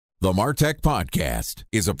The MarTech Podcast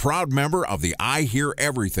is a proud member of the I Hear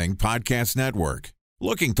Everything Podcast Network.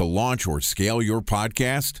 Looking to launch or scale your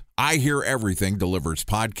podcast? I Hear Everything delivers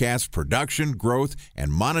podcast production, growth,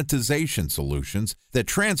 and monetization solutions that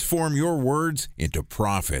transform your words into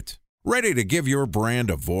profit. Ready to give your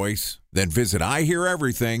brand a voice? Then visit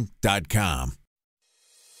iheareverything.com.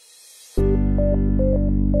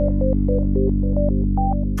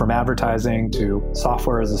 From advertising to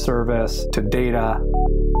software as a service to data.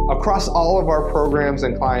 Across all of our programs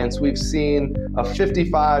and clients, we've seen a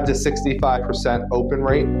 55 to 65% open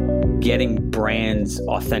rate. Getting brands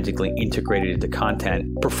authentically integrated into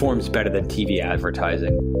content performs better than TV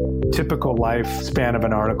advertising. Typical lifespan of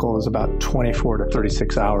an article is about 24 to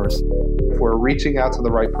 36 hours. If we're reaching out to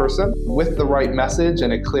the right person with the right message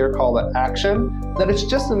and a clear call to action, then it's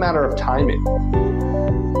just a matter of timing.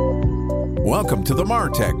 Welcome to the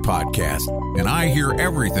MarTech Podcast, an I Hear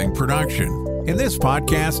Everything production. In this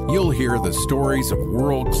podcast, you'll hear the stories of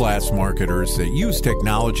world-class marketers that use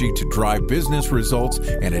technology to drive business results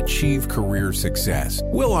and achieve career success.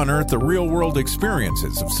 We'll unearth the real-world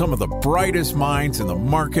experiences of some of the brightest minds in the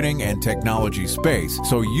marketing and technology space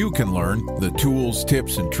so you can learn the tools,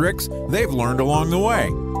 tips, and tricks they've learned along the way.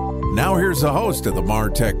 Now here's the host of the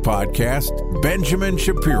MarTech Podcast, Benjamin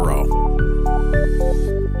Shapiro.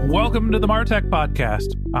 Welcome to the MarTech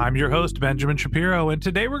Podcast. I'm your host, Benjamin Shapiro, and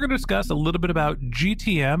today we're going to discuss a little bit about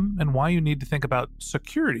GTM and why you need to think about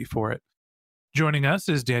security for it. Joining us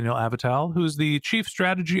is Daniel Avital, who's the Chief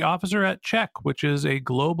Strategy Officer at CHEQ, which is a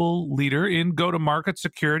global leader in go-to-market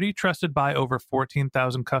security trusted by over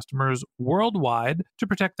 14,000 customers worldwide to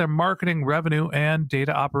protect their marketing, revenue, and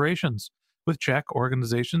data operations. With CHEQ,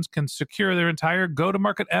 organizations can secure their entire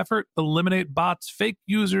go-to-market effort, eliminate bots, fake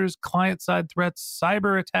users, client-side threats,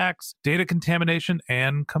 cyber attacks, data contamination,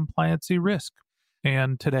 and compliancy risk.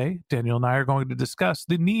 And today, Daniel and I are going to discuss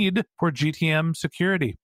the need for GTM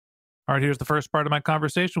security. All right, here's the first part of my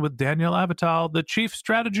conversation with Daniel Avital, the Chief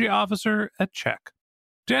Strategy Officer at CHEQ.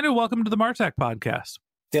 Daniel, welcome to the MarTech Podcast.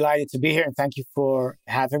 Delighted to be here, and thank you for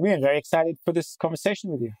having me. I'm very excited for this conversation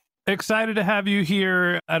with you. Excited to have you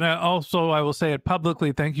here. And I will say it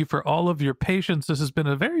publicly, thank you for all of your patience. This has been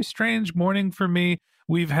a very strange morning for me.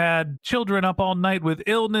 We've had children up all night with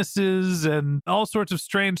illnesses and all sorts of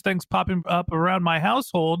strange things popping up around my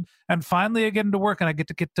household. And finally, I get into work and I get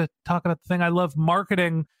to talk about the thing I love,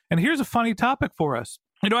 marketing. And here's a funny topic for us.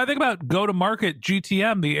 You know, I think about go-to-market,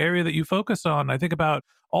 GTM, the area that you focus on. I think about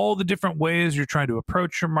all the different ways you're trying to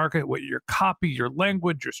approach your market, what your copy, your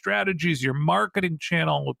language, your strategies, your marketing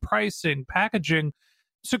channel, pricing, packaging.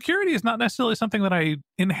 Security is not necessarily something that I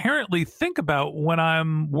inherently think about when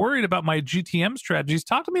I'm worried about my GTM strategies.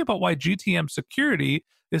 Talk to me about why GTM security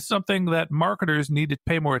is something that marketers need to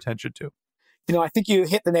pay more attention to. You know, I think you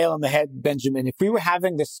hit the nail on the head, Benjamin. If we were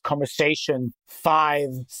having this conversation 5,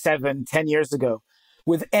 7, 10 years ago,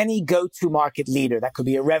 with any go-to-market leader, that could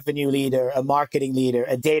be a revenue leader, a marketing leader,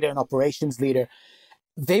 a data and operations leader,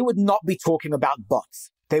 they would not be talking about bots.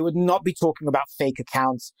 They would not be talking about fake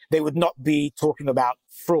accounts. They would not be talking about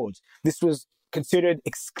fraud. This was considered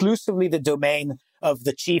exclusively the domain of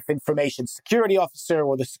the chief information security officer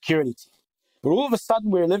or the security team. But all of a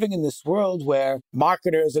sudden, we're living in this world where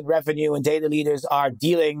marketers and revenue and data leaders are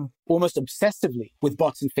dealing almost obsessively with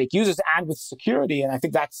bots and fake users and with security. And I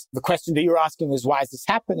think that's the question that you're asking is, why is this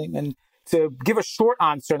happening? And to give a short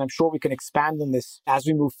answer, and I'm sure we can expand on this as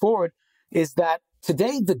we move forward, is that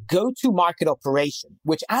today the go-to-market operation,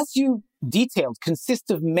 which as you detailed,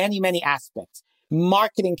 consists of many, many aspects.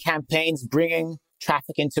 Marketing campaigns bringing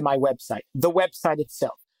traffic into my website, the website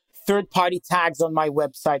itself. Third-party tags on my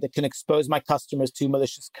website that can expose my customers to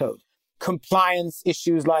malicious code. Compliance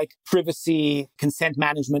issues like privacy, consent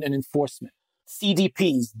management, and enforcement.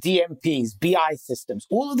 CDPs, DMPs, BI systems.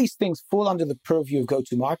 All of these things fall under the purview of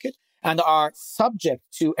go-to-market and are subject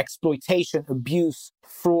to exploitation, abuse,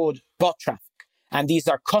 fraud, bot traffic. And these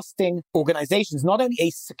are costing organizations not only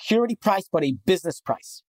a security price, but a business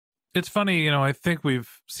price. It's funny, I think we've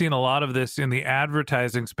seen a lot of this in the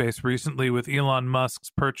advertising space recently with Elon Musk's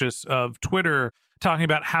purchase of Twitter, talking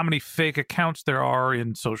about how many fake accounts there are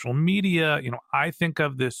in social media. I think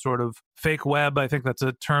of this sort of fake web. I think that's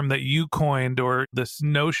a term that you coined, or this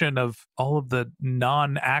notion of all of the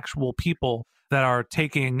non-actual people that are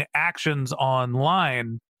taking actions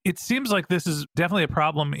online. It seems like this is definitely a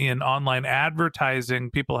problem in online advertising.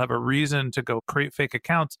 People have a reason to go create fake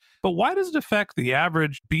accounts. But why does it affect the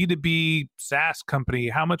average B2B SaaS company?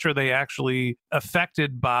 How much are they actually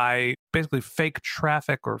affected by basically fake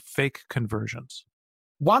traffic or fake conversions?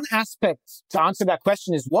 One aspect to answer that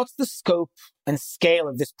question is, what's the scope and scale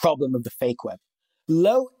of this problem of the fake web?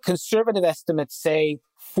 Low conservative estimates say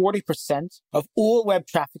 40% of all web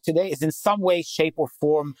traffic today is in some way, shape, or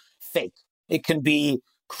form fake. It can be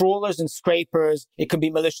crawlers and scrapers. It can be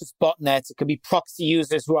malicious botnets. It can be proxy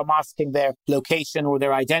users who are masking their location or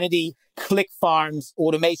their identity, click farms,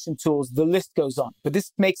 automation tools. The list goes on. But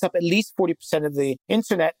this makes up at least 40% of the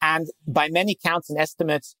internet, and by many counts and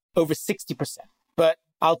estimates, over 60%. But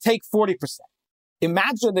I'll take 40%.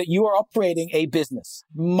 Imagine that you are operating a business,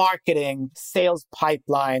 marketing, sales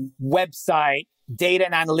pipeline, website, data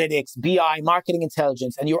and analytics, BI, marketing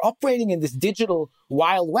intelligence, and you're operating in this digital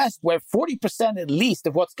Wild West where 40% at least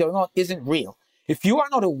of what's going on isn't real. If you are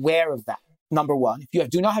not aware of that, number one, if you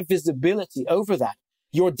do not have visibility over that,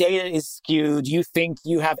 your data is skewed. You think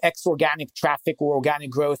you have X organic traffic or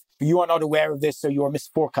organic growth. You are not aware of this, so you are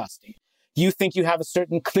misforecasting. You think you have a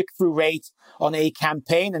certain click-through rate on a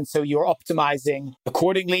campaign, and so you're optimizing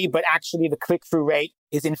accordingly, but actually the click-through rate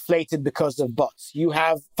is inflated because of bots. You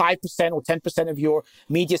have 5% or 10% of your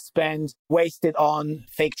media spend wasted on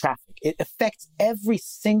fake traffic. It affects every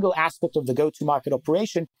single aspect of the go-to-market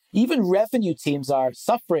operation. Even revenue teams are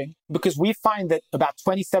suffering because we find that about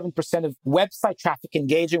 27% of website traffic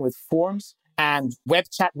engaging with forms and web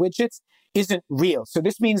chat widgets isn't real. So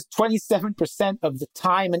this means 27% of the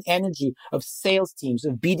time and energy of sales teams,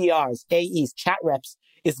 of BDRs, AEs, chat reps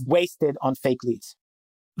is wasted on fake leads.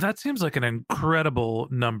 That seems like an incredible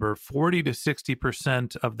number. 40 to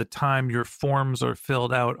 60% of the time your forms are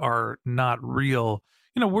filled out are not real.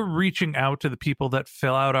 You know, we're reaching out to the people that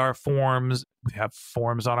fill out our forms. We have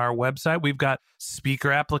forms on our website. We've got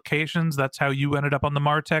speaker applications. That's how you ended up on the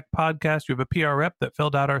MarTech podcast. You have a PR rep that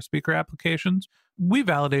filled out our speaker applications. We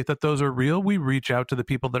validate that those are real. We reach out to the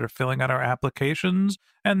people that are filling out our applications.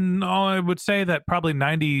 And I would say that probably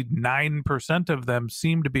 99% of them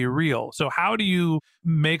seem to be real. So how do you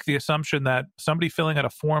make the assumption that somebody filling out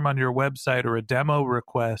a form on your website or a demo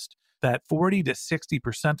request, that 40 to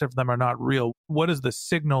 60% of them are not real? What is the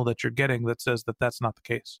signal that you're getting that says that that's not the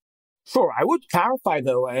case? Sure. I would clarify,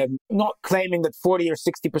 though, I'm not claiming that 40 or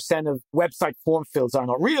 60% of website form fills are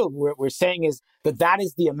not real. What we're saying is that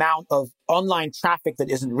is the amount of online traffic that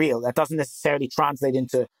isn't real. That doesn't necessarily translate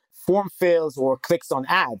into form fills or clicks on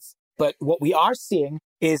ads. But what we are seeing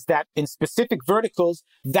is that in specific verticals,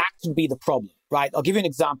 that could be the problem, right? I'll give you an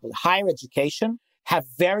example. Higher education have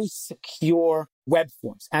very secure web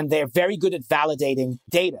forms, and they're very good at validating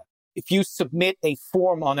data. If you submit a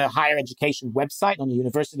form on a higher education website, on a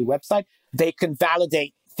university website, they can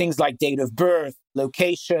validate things like date of birth,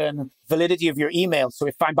 location, validity of your email. So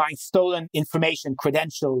if I'm buying stolen information,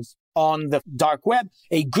 credentials on the dark web,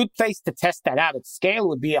 a good place to test that out at scale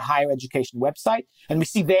would be a higher education website. And we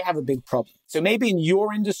see they have a big problem. So maybe in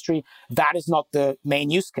your industry, that is not the main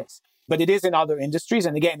use case, but it is in other industries.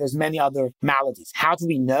 And again, there's many other maladies. How do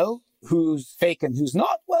we know who's fake and who's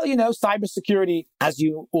not? Well, cybersecurity, as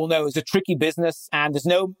you all know, is a tricky business, and there's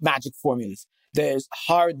no magic formulas. There's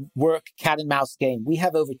hard work, cat and mouse game. We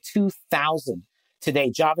have over 2,000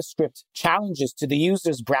 today JavaScript challenges to the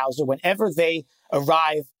user's browser whenever they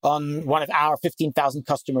arrive on one of our 15,000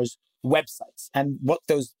 customers' websites. And what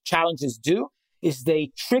those challenges do is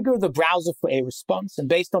they trigger the browser for a response. And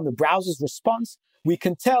based on the browser's response, we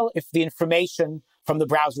can tell if the information from the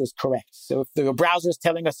browser is correct. So if the browser is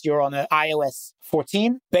telling us you're on an iOS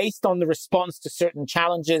 14, based on the response to certain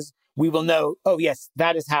challenges, we will know, oh yes,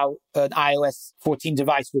 that is how an iOS 14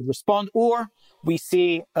 device would respond. Or we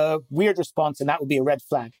see a weird response, and that would be a red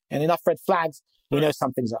flag. And enough red flags, we know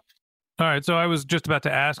something's up. All right. So I was just about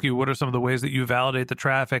to ask you, what are some of the ways that you validate the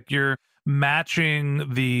traffic? You're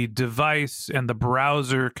matching the device and the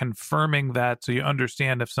browser, confirming that so you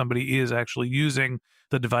understand if somebody is actually using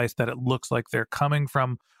the device that it looks like they're coming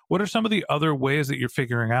from. What are some of the other ways that you're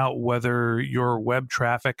figuring out whether your web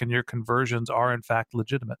traffic and your conversions are in fact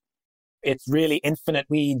legitimate? It's really infinite.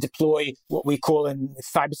 We deploy what we call in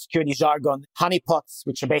cybersecurity jargon honeypots,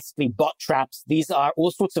 which are basically bot traps. These are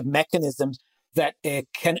all sorts of mechanisms that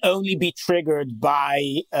can only be triggered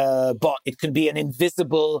by a bot. It can be an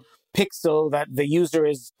invisible pixel that the user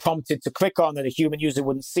is prompted to click on that a human user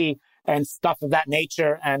wouldn't see, and stuff of that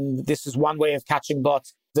nature. And this is one way of catching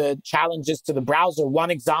bots. The challenges to the browser, one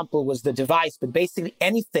example was the device, but basically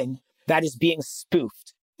anything that is being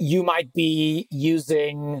spoofed. You might be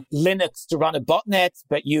using Linux to run a botnet,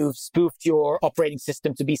 but you've spoofed your operating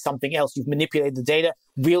system to be something else. You've manipulated the data.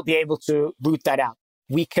 We'll be able to root that out.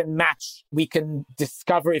 We can match. We can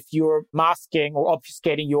discover if you're masking or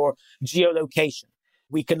obfuscating your geolocation.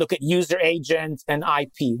 We can look at user agent and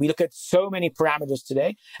IP. We look at so many parameters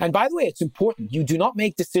today. And by the way, it's important. You do not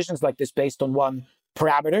make decisions like this based on one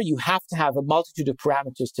parameter. You have to have a multitude of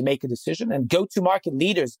parameters to make a decision. And go-to-market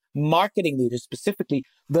leaders, marketing leaders specifically,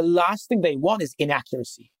 the last thing they want is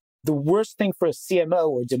inaccuracy. The worst thing for a CMO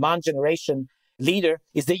or demand generation leader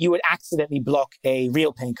is that you would accidentally block a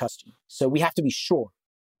real paying customer. So we have to be sure.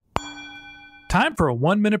 Time for a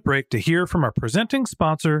 1-minute break to hear from our presenting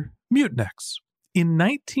sponsor, Mutinex. In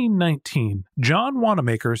 1919, John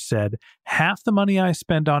Wanamaker said, "Half the money I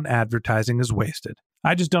spend on advertising is wasted.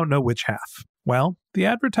 I just don't know which half." Well, the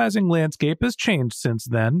advertising landscape has changed since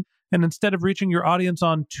then, and instead of reaching your audience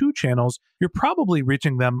on 2 channels, you're probably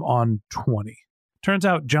reaching them on 20. Turns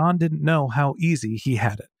out John didn't know how easy he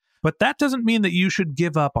had it. But that doesn't mean that you should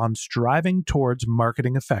give up on striving towards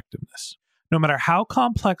marketing effectiveness. No matter how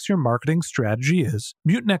complex your marketing strategy is,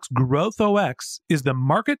 Mutinex Growth OX is the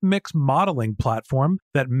market mix modeling platform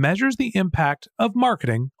that measures the impact of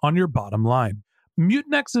marketing on your bottom line.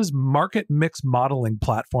 Mutinex's market mix modeling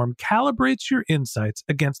platform calibrates your insights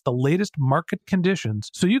against the latest market conditions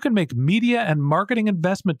so you can make media and marketing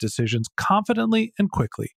investment decisions confidently and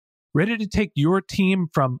quickly. Ready to take your team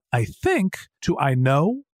from I think to I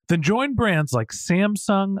know? Then join brands like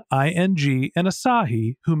Samsung, ING, and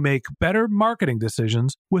Asahi who make better marketing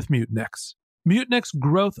decisions with Mutinex. Mutinex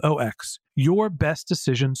Growth OX. Your best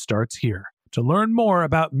decision starts here. To learn more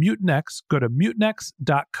about Mutinex, go to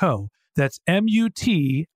mutinex.co. That's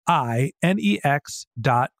MUTINEX.co.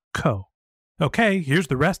 Okay, here's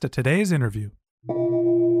the rest of today's interview.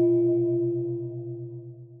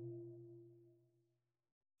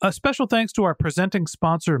 A special thanks to our presenting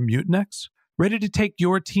sponsor, Mutinex. Ready to take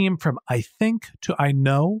your team from I think to I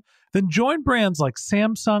know? Then join brands like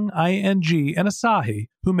Samsung, ING, and Asahi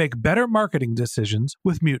who make better marketing decisions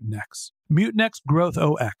with Mutinex. Mutinex Growth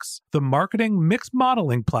OX, the marketing mix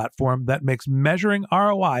modeling platform that makes measuring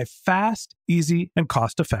ROI fast, easy, and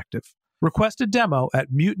cost-effective. Request a demo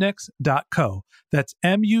at mutinex.co. That's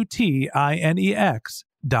MUTINEX.co.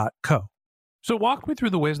 So walk me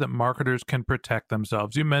through the ways that marketers can protect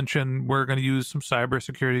themselves. You mentioned we're going to use some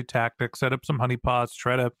cybersecurity tactics, set up some honeypots,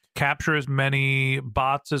 try to capture as many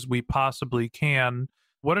bots as we possibly can.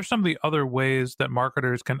 What are some of the other ways that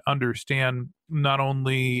marketers can understand not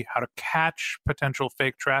only how to catch potential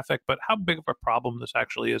fake traffic, but how big of a problem this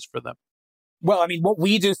actually is for them? Well, I mean, what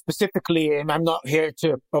we do specifically, and I'm not here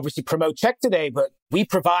to obviously promote CHEQ today, but we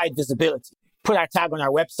provide visibility. Put our tag on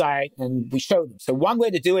our website and we show them. So one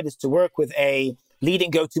way to do it is to work with a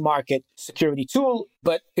leading go-to-market security tool.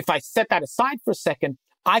 But if I set that aside for a second,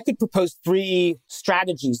 I could propose 3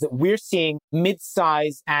 strategies that we're seeing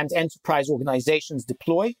mid-size and enterprise organizations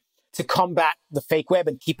deploy to combat the fake web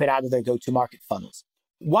and keep it out of their go-to-market funnels.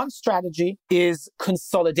 One strategy is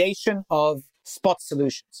consolidation of spot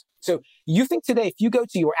solutions. So you think today, if you go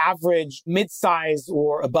to your average mid-size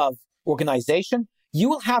or above organization, you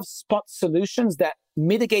will have spot solutions that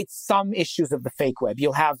mitigate some issues of the fake web.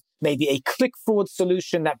 You'll have maybe a click fraud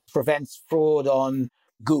solution that prevents fraud on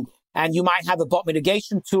Google. And you might have a bot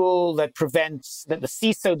mitigation tool that the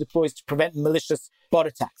CISO deploys to prevent malicious bot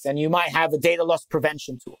attacks. And you might have a data loss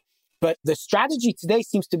prevention tool. But the strategy today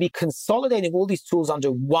seems to be consolidating all these tools under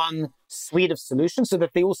one suite of solutions so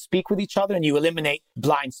that they all speak with each other and you eliminate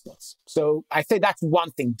blind spots. So I say that's one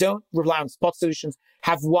thing. Don't rely on spot solutions.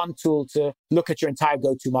 Have one tool to look at your entire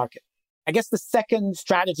go-to market. I guess the second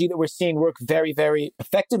strategy that we're seeing work very, very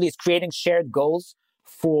effectively is creating shared goals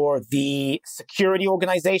for the security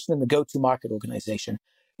organization and the go-to-market organization.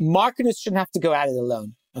 Marketers shouldn't have to go at it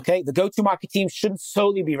alone. Okay, the go-to-market team shouldn't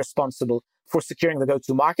solely be responsible for securing the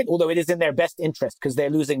go-to-market, although it is in their best interest because they're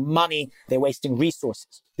losing money, they're wasting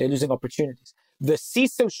resources, they're losing opportunities. The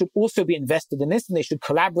CISO should also be invested in this and they should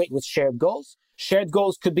collaborate with shared goals. Shared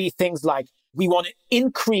goals could be things like we want to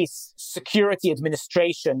increase security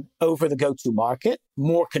administration over the go-to-market,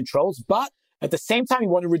 more controls, but at the same time, we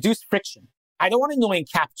want to reduce friction. I don't want annoying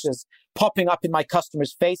captchas popping up in my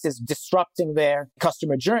customers' faces, disrupting their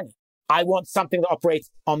customer journey. I want something that operates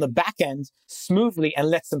on the back end smoothly and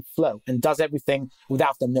lets them flow and does everything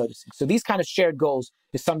without them noticing. So these kind of shared goals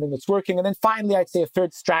is something that's working. And then finally, I'd say a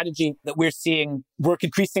third strategy that we're seeing work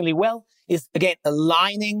increasingly well is, again,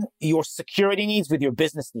 aligning your security needs with your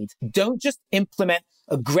business needs. Don't just implement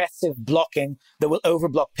aggressive blocking that will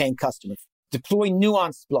overblock paying customers. Deploy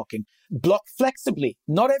nuanced blocking. Block flexibly.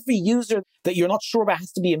 Not every user that you're not sure about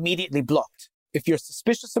has to be immediately blocked. If you're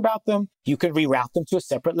suspicious about them, you can reroute them to a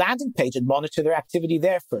separate landing page and monitor their activity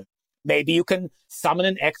there for. Maybe you can summon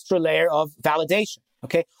an extra layer of validation,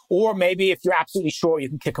 okay? Or maybe if you're absolutely sure, you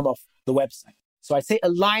can kick them off the website. So I'd say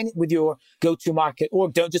align it with your go-to-market or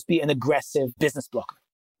don't just be an aggressive business blocker.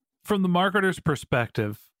 From the marketer's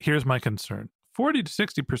perspective, here's my concern. 40 to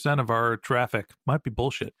 60% of our traffic might be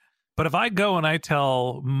bullshit. But if I go and I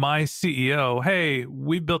tell my CEO, hey,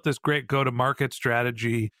 we've built this great go-to-market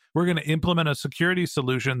strategy, we're going to implement a security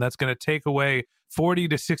solution that's going to take away 40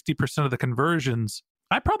 to 60% of the conversions,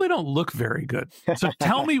 I probably don't look very good. So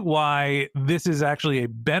tell me why this is actually a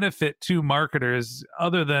benefit to marketers,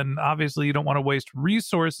 other than obviously you don't want to waste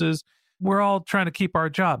resources. We're all trying to keep our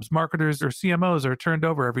jobs. Marketers or CMOs are turned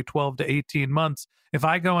over every 12 to 18 months. If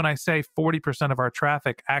I go and I say 40% of our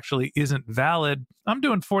traffic actually isn't valid, I'm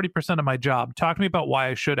doing 40% of my job. Talk to me about why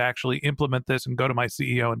I should actually implement this and go to my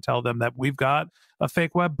CEO and tell them that we've got a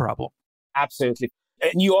fake web problem. Absolutely.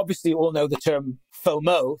 And you obviously all know the term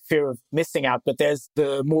FOMO, fear of missing out, but there's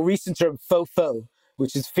the more recent term FOFO,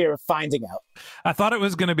 which is fear of finding out. I thought it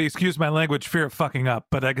was going to be, excuse my language, fear of fucking up,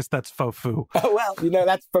 but I guess that's FOFU. Oh, well,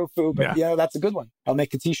 that's FOFU, but that's a good one. I'll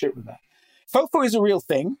make a t-shirt with that. FOFO is a real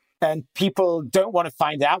thing, and people don't want to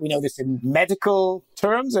find out. We know this in medical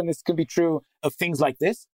terms, and this can be true of things like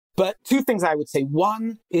this. But two things I would say.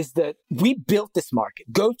 One is that we built this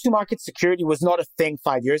market. Go-to-market security was not a thing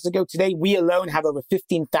 5 years ago. Today, we alone have over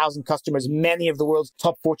 15,000 customers, many of the world's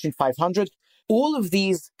top Fortune 500. All of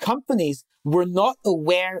these companies were not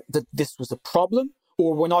aware that this was a problem,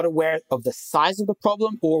 or were not aware of the size of the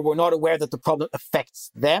problem, or were not aware that the problem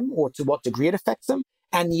affects them, or to what degree it affects them.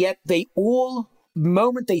 And yet they all, the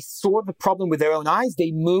moment they saw the problem with their own eyes,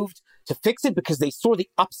 they moved to fix it because they saw the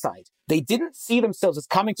upside. They didn't see themselves as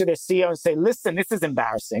coming to their CEO and say, listen, this is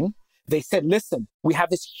embarrassing. They said, listen, we have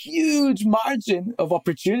this huge margin of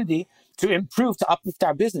opportunity to improve, to uplift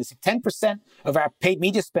our business. If 10% of our paid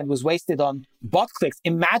media spend was wasted on bot clicks,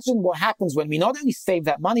 imagine what happens when we not only save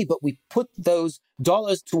that money, but we put those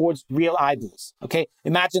dollars towards real eyeballs. Okay.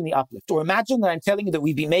 Imagine the uplift. Or imagine that I'm telling you that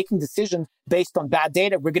we'd be making decisions based on bad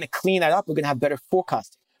data. We're going to clean that up. We're going to have better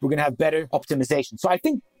forecasting. We're going to have better optimization. So I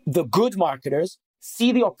think the good marketers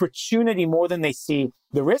see the opportunity more than they see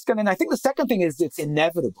the risk. And then I think the second thing is it's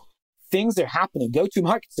inevitable. Things are happening.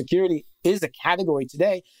 Go-to-market security is a category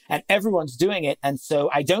today, and everyone's doing it. And so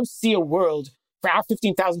I don't see a world for our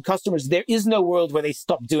 15,000 customers. There is no world where they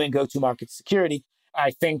stop doing go-to-market security.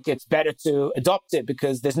 I think it's better to adopt it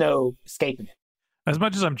because there's no escaping it. As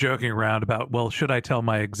much as I'm joking around about, well, should I tell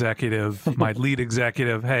my executive, my lead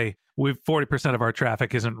executive, hey, we've 40% of our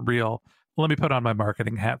traffic isn't real. Let me put on my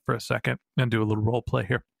marketing hat for a second and do a little role play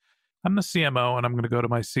here. I'm the CMO and I'm going to go to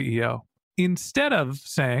my CEO. Instead of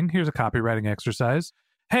saying, here's a copywriting exercise,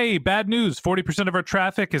 hey, bad news, 40% of our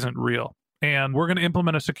traffic isn't real. And we're going to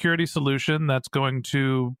implement a security solution that's going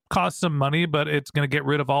to cost some money, but it's going to get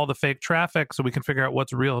rid of all the fake traffic so we can figure out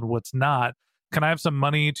what's real and what's not. Can I have some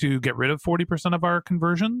money to get rid of 40% of our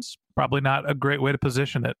conversions? Probably not a great way to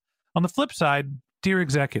position it. On the flip side, dear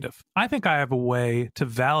executive, I think I have a way to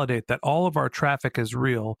validate that all of our traffic is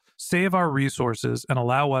real, save our resources, and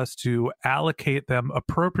allow us to allocate them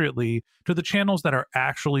appropriately to the channels that are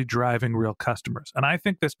actually driving real customers. And I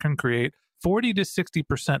think this can create 40 to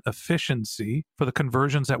 60% efficiency for the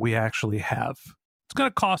conversions that we actually have. It's going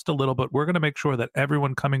to cost a little, but we're going to make sure that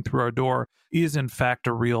everyone coming through our door is in fact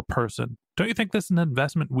a real person. Don't you think this is an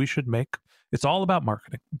investment we should make? It's all about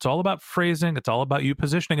marketing. It's all about phrasing. It's all about you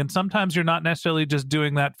positioning. And sometimes you're not necessarily just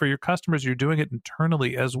doing that for your customers. You're doing it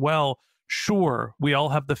internally as well. Sure, we all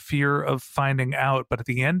have the fear of finding out, but at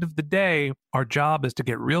the end of the day, our job is to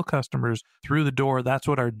get real customers through the door. That's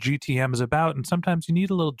what our GTM is about. And sometimes you need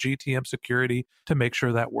a little GTM security to make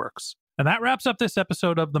sure that works. And that wraps up this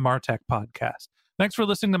episode of the MarTech Podcast. Thanks for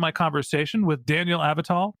listening to my conversation with Daniel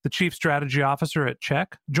Avital, the Chief Strategy Officer at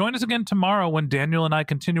CHEQ. Join us again tomorrow when Daniel and I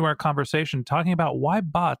continue our conversation talking about why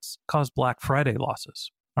bots cause Black Friday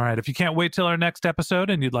losses. All right, if you can't wait till our next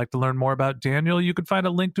episode and you'd like to learn more about Daniel, you can find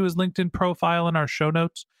a link to his LinkedIn profile in our show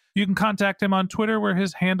notes. You can contact him on Twitter where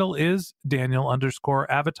his handle is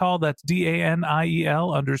Daniel_Avital. That's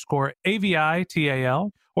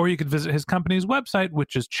DANIEL_AVITAL. Or you could visit his company's website,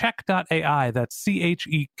 which is CHEQ.ai. That's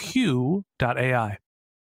CHEQ.ai.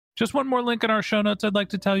 Just one more link in our show notes I'd like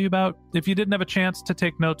to tell you about. If you didn't have a chance to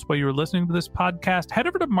take notes while you were listening to this podcast, head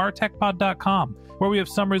over to martechpod.com, where we have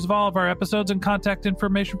summaries of all of our episodes and contact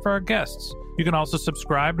information for our guests. You can also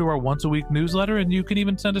subscribe to our once-a-week newsletter, and you can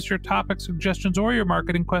even send us your topic suggestions or your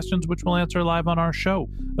marketing questions, which we'll answer live on our show.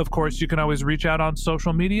 Of course, you can always reach out on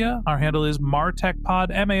social media. Our handle is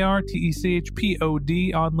MarTechPod,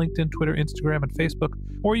 MarTechPod, on LinkedIn, Twitter, Instagram, and Facebook.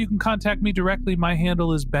 Or you can contact me directly. My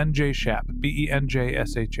handle is Ben J. Shap,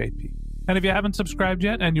 BenJShap. And if you haven't subscribed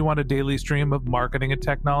yet and you want a daily stream of marketing and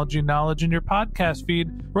technology knowledge in your podcast feed,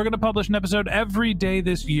 we're going to publish an episode every day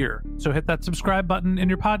this year. So hit that subscribe button in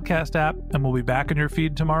your podcast app, and we'll be back in your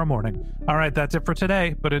feed tomorrow morning. All right, that's it for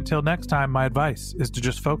today. But until next time, my advice is to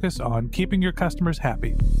just focus on keeping your customers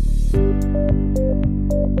happy.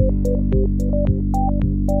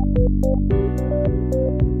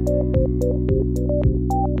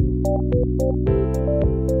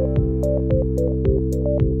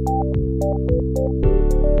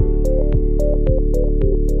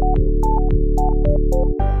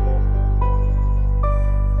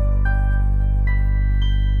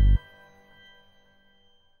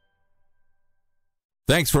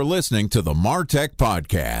 Thanks for listening to the MarTech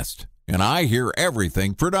Podcast, and I Hear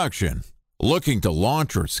Everything production. Looking to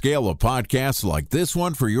launch or scale a podcast like this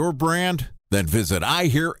one for your brand? Then visit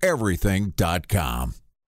iheareverything.com.